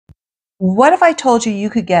What if I told you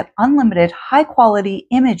you could get unlimited high quality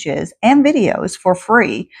images and videos for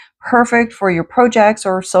free, perfect for your projects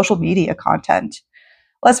or social media content?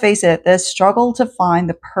 Let's face it, the struggle to find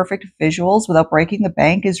the perfect visuals without breaking the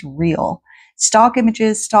bank is real. Stock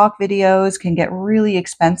images, stock videos can get really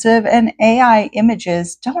expensive, and AI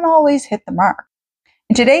images don't always hit the mark.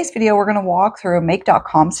 In today's video, we're going to walk through a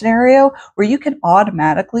make.com scenario where you can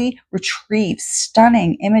automatically retrieve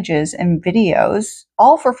stunning images and videos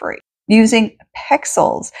all for free using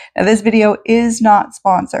Pexels. Now, this video is not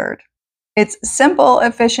sponsored. It's simple,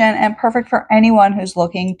 efficient, and perfect for anyone who's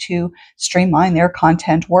looking to streamline their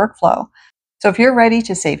content workflow. So if you're ready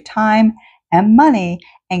to save time and money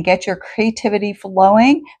and get your creativity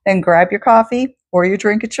flowing, then grab your coffee or your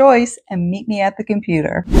drink of choice and meet me at the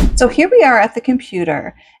computer. So here we are at the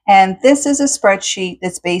computer, and this is a spreadsheet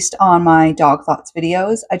that's based on my dog thoughts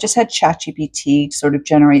videos. I just had ChatGPT sort of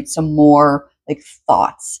generate some more like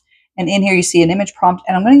thoughts. And in here you see an image prompt,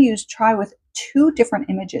 and I'm going to try with 2 different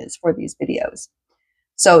images for these videos.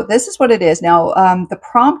 So this is what it is. Now, the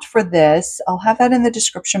prompt for this, I'll have that in the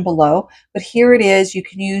description below, but here it is. You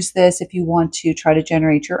can use this if you want to try to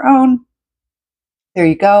generate your own. There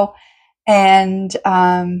you go. And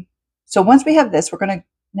so once we have this, we're going to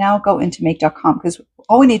now go into make.com, because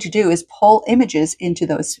all we need to do is pull images into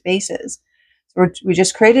those spaces. So we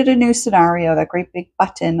just created a new scenario, that great big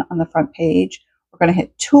button on the front page. We're going to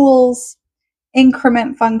hit Tools,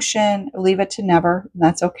 Increment function, leave it to never, and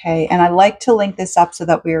that's okay. And I like to link this up so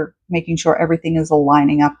that we're making sure everything is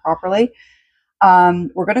aligning up properly.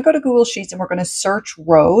 We're going to go to Google Sheets and we're going to search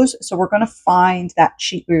rows. So we're going to find that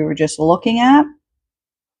sheet we were just looking at.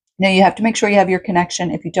 Now you have to make sure you have your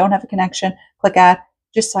connection. If you don't have a connection, click Add,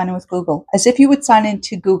 just sign in with Google, as if you would sign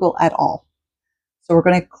into Google at all. So we're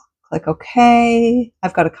going to click OK.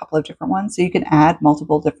 I've got a couple of different ones, so you can add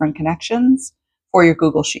multiple different connections for your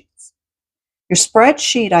Google Sheets. Your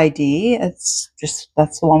spreadsheet ID, that's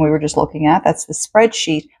the one we were just looking at. That's the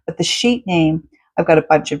spreadsheet, but the sheet name, I've got a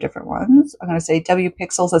bunch of different ones. I'm going to say W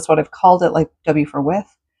Pexels. That's what I've called it, like W for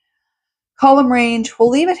width. Column range, we'll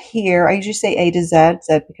leave it here. I usually say A to Z,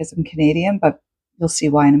 Z because I'm Canadian, but you'll see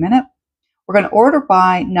why in a minute. We're going to order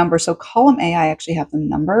by number. So column A, I actually have them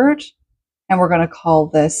numbered. And we're going to call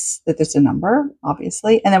this that there's a number,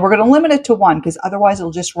 obviously. And then we're going to limit it to 1, because otherwise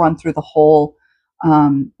it'll just run through the whole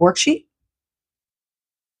worksheet.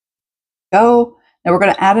 Go. Now we're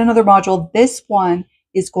going to add another module. This one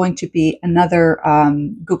is going to be another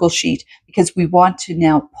Google Sheet, because we want to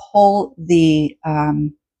now pull the,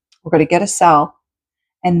 we're going to get a cell,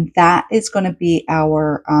 and that is going to be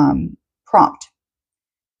our prompt.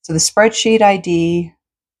 So the spreadsheet ID.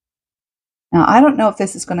 Now I don't know if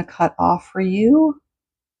this is going to cut off for you,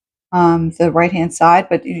 the right-hand side,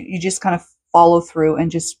 but you just kind of follow through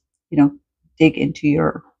and just, dig into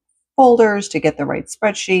your folders to get the right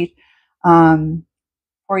spreadsheet.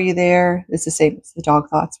 For you there. It's the same as the dog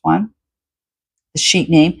thoughts one. The sheet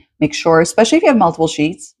name, make sure, especially if you have multiple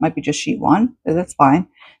sheets, might be just sheet 1, that's fine.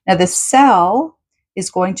 Now the cell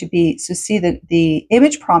is going to be, so see that the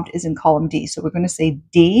image prompt is in column D. So we're going to say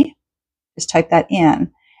D, just type that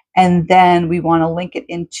in. And then we want to link it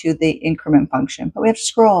into the increment function, but we have to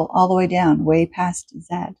scroll all the way down, way past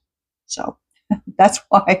Z. So that's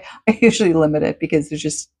why I usually limit it, because there's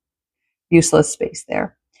just useless space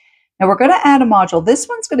there. Now we're going to add a module. This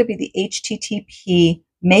one's going to be the HTTP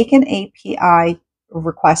make an API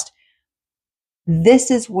request. This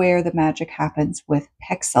is where the magic happens with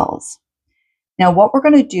Pexels. Now what we're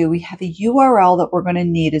going to do, we have a URL that we're going to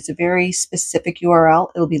need. It's a very specific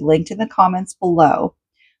URL. It'll be linked in the comments below.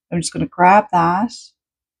 I'm just going to grab that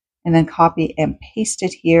and then copy and paste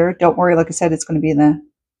it here. Don't worry, like I said, it's going to be in the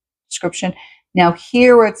description. Now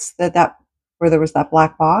here where it's where there was that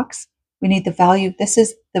black box, we need the value. This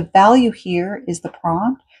is the value here is the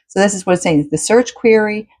prompt. So this is what it's saying. The search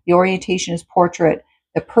query, the orientation is portrait.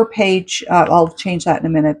 The per page, I'll change that in a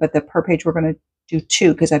minute, but the per page we're going to do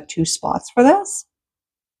 2, because I have 2 spots for this.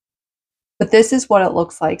 But this is what it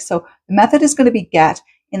looks like. So the method is going to be get.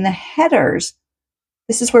 In the headers,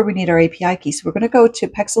 this is where we need our API key. So we're going to go to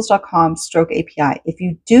pexels.com/API. If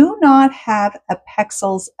you do not have a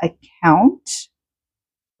Pexels account,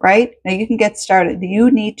 right? Now you can get started. You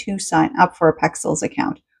need to sign up for a Pexels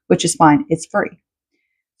account, which is fine. It's free.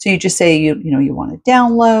 So you just say you want to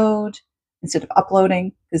download instead of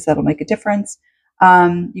uploading, because that'll make a difference.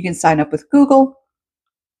 You can sign up with Google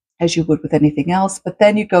as you would with anything else, but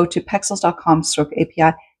then you go to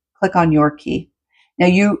pexels.com/API, click on your key. Now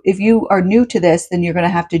if you are new to this, then you're going to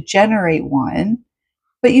have to generate one,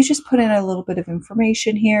 but you just put in a little bit of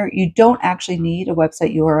information here. You don't actually need a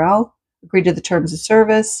website URL. Agree to the terms of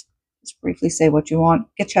service, just briefly say what you want.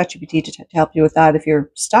 Get ChatGPT to help you with that if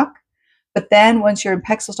you're stuck. But then once you're in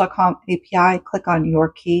Pexels.com API, click on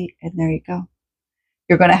your key, and there you go.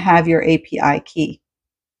 You're going to have your API key.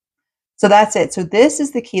 So that's it. So this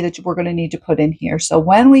is the key that we're going to need to put in here. So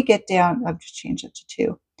when we get down, I've just changed it to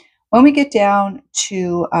 2. When we get down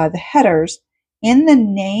to the headers, in the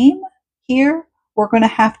name here, we're going to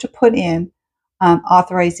have to put in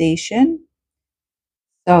authorization.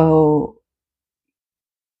 So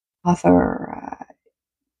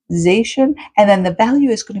authorization, and then the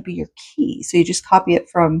value is going to be your key. So you just copy it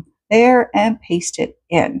from there and paste it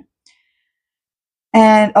in.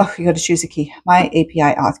 And you got to choose a key. My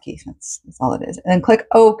API auth key. That's all it is. And then click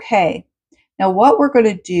OK. Now what we're going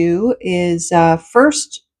to do is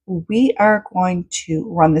first we are going to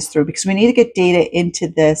run this through because we need to get data into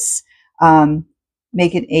this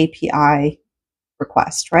make an API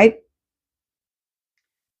request, right?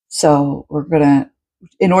 So we're going to,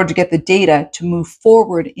 in order to get the data to move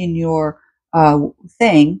forward in your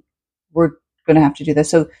thing, we're going to have to do this.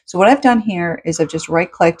 So what I've done here is I've just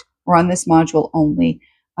right-clicked, run this module only,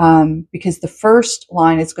 because the first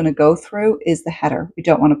line it's going to go through is the header. We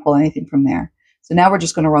don't want to pull anything from there. So now we're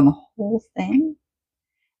just going to run the whole thing.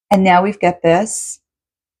 And now we've got this.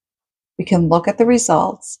 We can look at the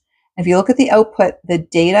results. If you look at the output, the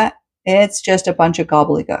data, it's just a bunch of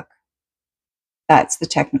gobbledygook. That's the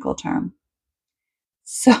technical term.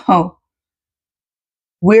 So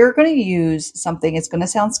we're going to use something, it's going to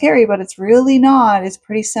sound scary, but it's really not. It's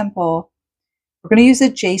pretty simple. We're going to use a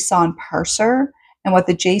JSON parser. And what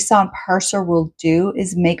the JSON parser will do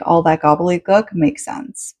is make all that gobbledygook make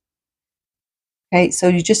sense. Okay, so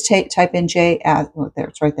you just type in JS, there,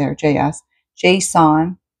 it's right there,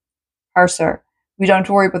 JSON parser. We don't have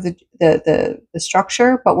to worry about the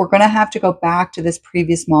structure, but we're going to have to go back to this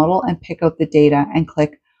previous model and pick out the data and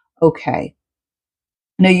click OK.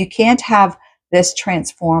 Now you can't have this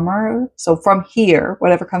transformer. So from here,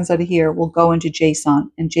 whatever comes out of here will go into JSON,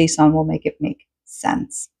 and JSON will make it make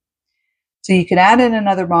sense. So you can add in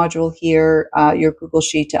another module here, your Google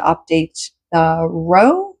Sheet, to update the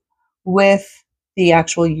row with the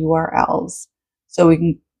actual URLs. So we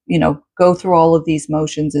can, go through all of these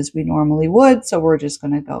motions as we normally would. So we're just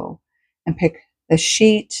going to go and pick the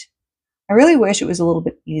sheet. I really wish it was a little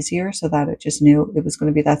bit easier so that it just knew it was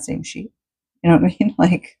going to be that same sheet. You know what I mean?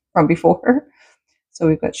 Like from before. So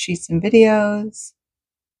we've got sheets and videos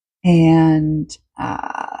and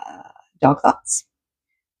dog thoughts.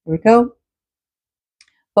 Here we go.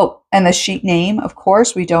 Oh, and the sheet name, of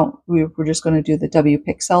course, we're just going to do the W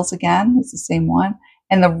Pexels again. It's the same one.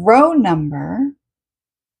 And the row number,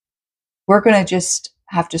 we're going to just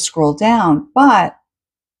have to scroll down. But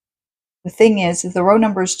the thing is the row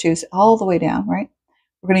number is 2, so all the way down, right?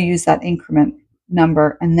 We're going to use that increment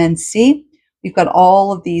number. And then see, we've got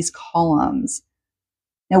all of these columns.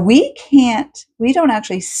 Now we don't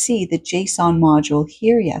actually see the JSON module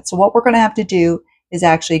here yet. So what we're going to have to do is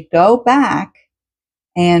actually go back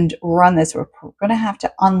and run this. We're going to have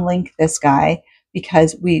to unlink this guy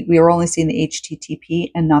because we are only seeing the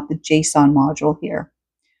HTTP and not the JSON module here,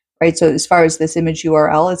 right? So as far as this image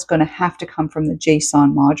URL, it's going to have to come from the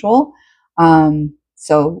JSON module.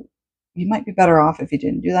 So you might be better off if you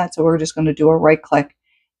didn't do that. So we're just going to do a right click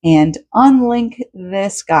and unlink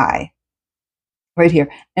this guy right here.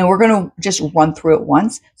 And we're going to just run through it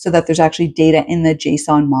once so that there's actually data in the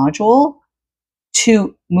JSON module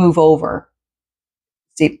to move over.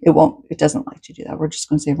 See, it doesn't like to do that. We're just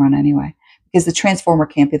going to say run anyway, because the transformer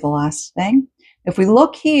can't be the last thing. If we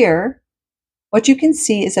look here, what you can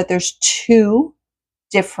see is that there's 2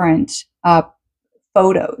 different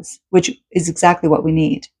photos, which is exactly what we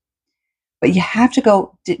need. But you have to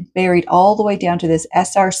go buried all the way down to this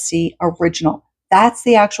SRC original. That's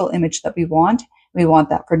the actual image that we want. We want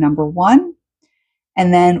that for number 1.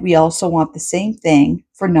 And then we also want the same thing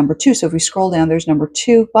for number 2. So if we scroll down, there's number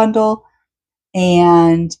 2 bundle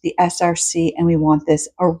and the SRC, and we want this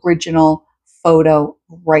original photo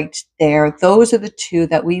right there. Those are the 2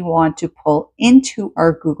 that we want to pull into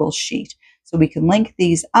our Google Sheet. So we can link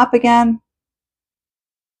these up again.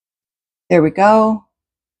 There we go.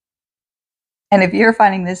 And if you're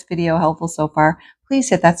finding this video helpful so far, please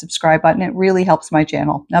hit that subscribe button. It really helps my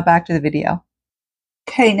channel. Now back to the video.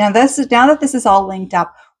 Okay, now that this is all linked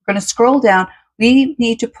up, we're going to scroll down. We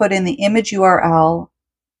need to put in the image URL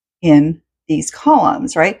in these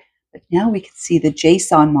columns, right? But now we can see the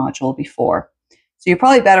JSON module before. So you're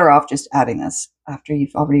probably better off just adding this after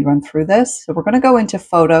you've already run through this. So we're going to go into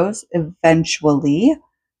photos eventually.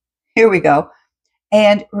 Here we go.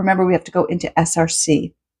 And remember, we have to go into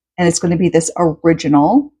SRC, and it's going to be this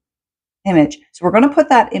original image. So we're going to put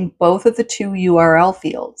that in both of the 2 URL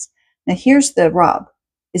fields. Now here's the rub,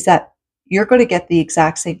 is that you're going to get the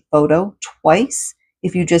exact same photo twice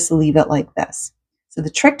if you just leave it like this. So the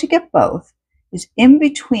trick to get both is in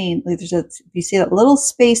between, like if you see that little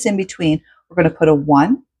space in between, we're going to put a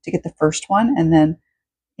 1 to get the first one, and then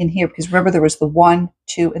in here, because remember there was the 1,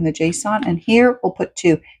 2 in the JSON, and here we'll put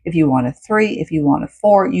 2. If you want a 3, if you want a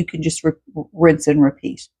 4, you can just rinse and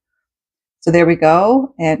repeat. So there we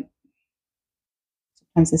go, and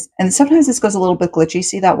sometimes this goes a little bit glitchy.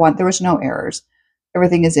 See that one? There was no errors.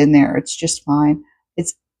 Everything is in there. It's just fine.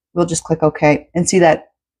 We'll just click OK and see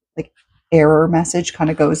that like error message kind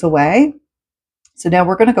of goes away. So now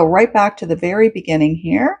we're going to go right back to the very beginning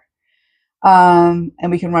here. And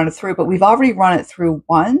we can run it through, but we've already run it through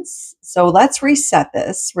once. So let's reset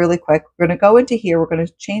this really quick. We're going to go into here. We're going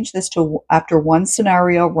to change this to after one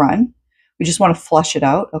scenario run. We just want to flush it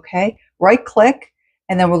out. Okay. Right click,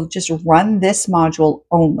 and then we'll just run this module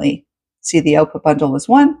only. See, the output bundle was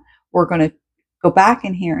 1. We're going to go back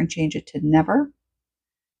in here and change it to never.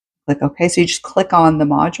 Click OK. So you just click on the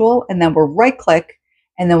module, and then we'll right click,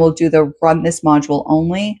 and then we'll do the run this module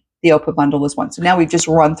only. The output bundle was 1. So now we've just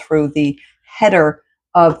run through the header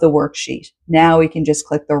of the worksheet. Now we can just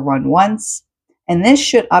click the run once, and this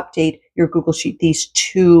should update your Google Sheet, these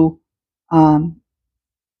 2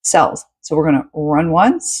 cells. So we're going to run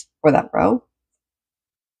once for that row.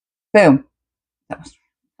 Boom. That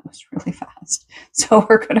was really fast. So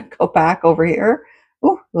we're going to go back over here.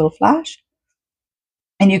 Ooh, little flash.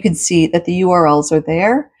 And you can see that the URLs are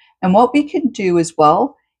there. And what we can do as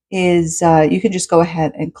well is you can just go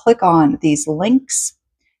ahead and click on these links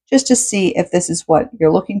just to see if this is what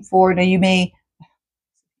you're looking for. Now you may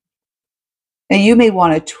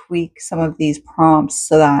want to tweak some of these prompts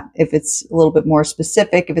so that if it's a little bit more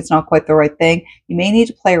specific, if it's not quite the right thing, you may need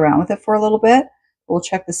to play around with it for a little bit. We'll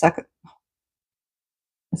check the second.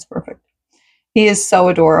 That's perfect. He is so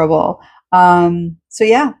adorable. So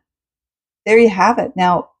yeah, there you have it.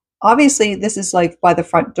 Now, obviously, this is like by the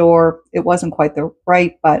front door. It wasn't quite the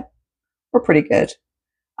right, but we're pretty good.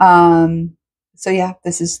 So yeah,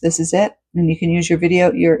 this is it. And you can use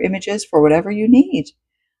your images for whatever you need.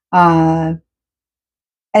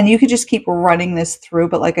 And you could just keep running this through.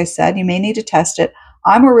 But like I said, you may need to test it.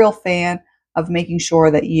 I'm a real fan of making sure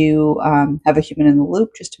that you have a human in the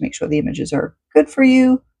loop just to make sure the images are good for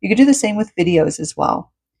you. You could do the same with videos as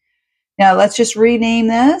well. Now let's just rename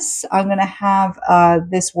this. I'm going to have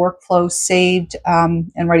this workflow saved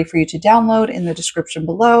and ready for you to download in the description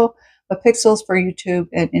below. But Pexels for YouTube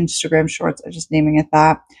and Instagram Shorts, I'm just naming it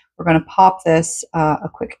that. We're going to pop this a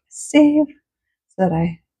quick save so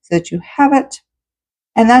that you have it.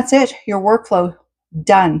 And that's it. Your workflow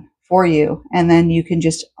done for you. And then you can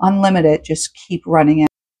just unlimit it, just keep running it.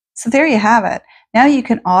 So there you have it. Now you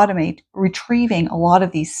can automate retrieving a lot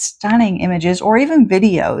of these stunning images or even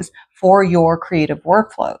videos for your creative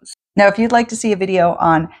workflows. Now, if you'd like to see a video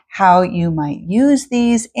on how you might use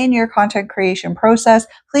these in your content creation process,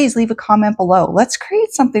 please leave a comment below. Let's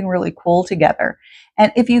create something really cool together.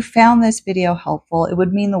 And if you found this video helpful, it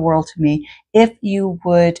would mean the world to me if you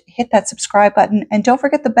would hit that subscribe button and don't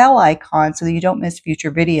forget the bell icon so that you don't miss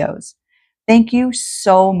future videos. Thank you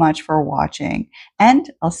so much for watching, and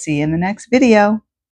I'll see you in the next video.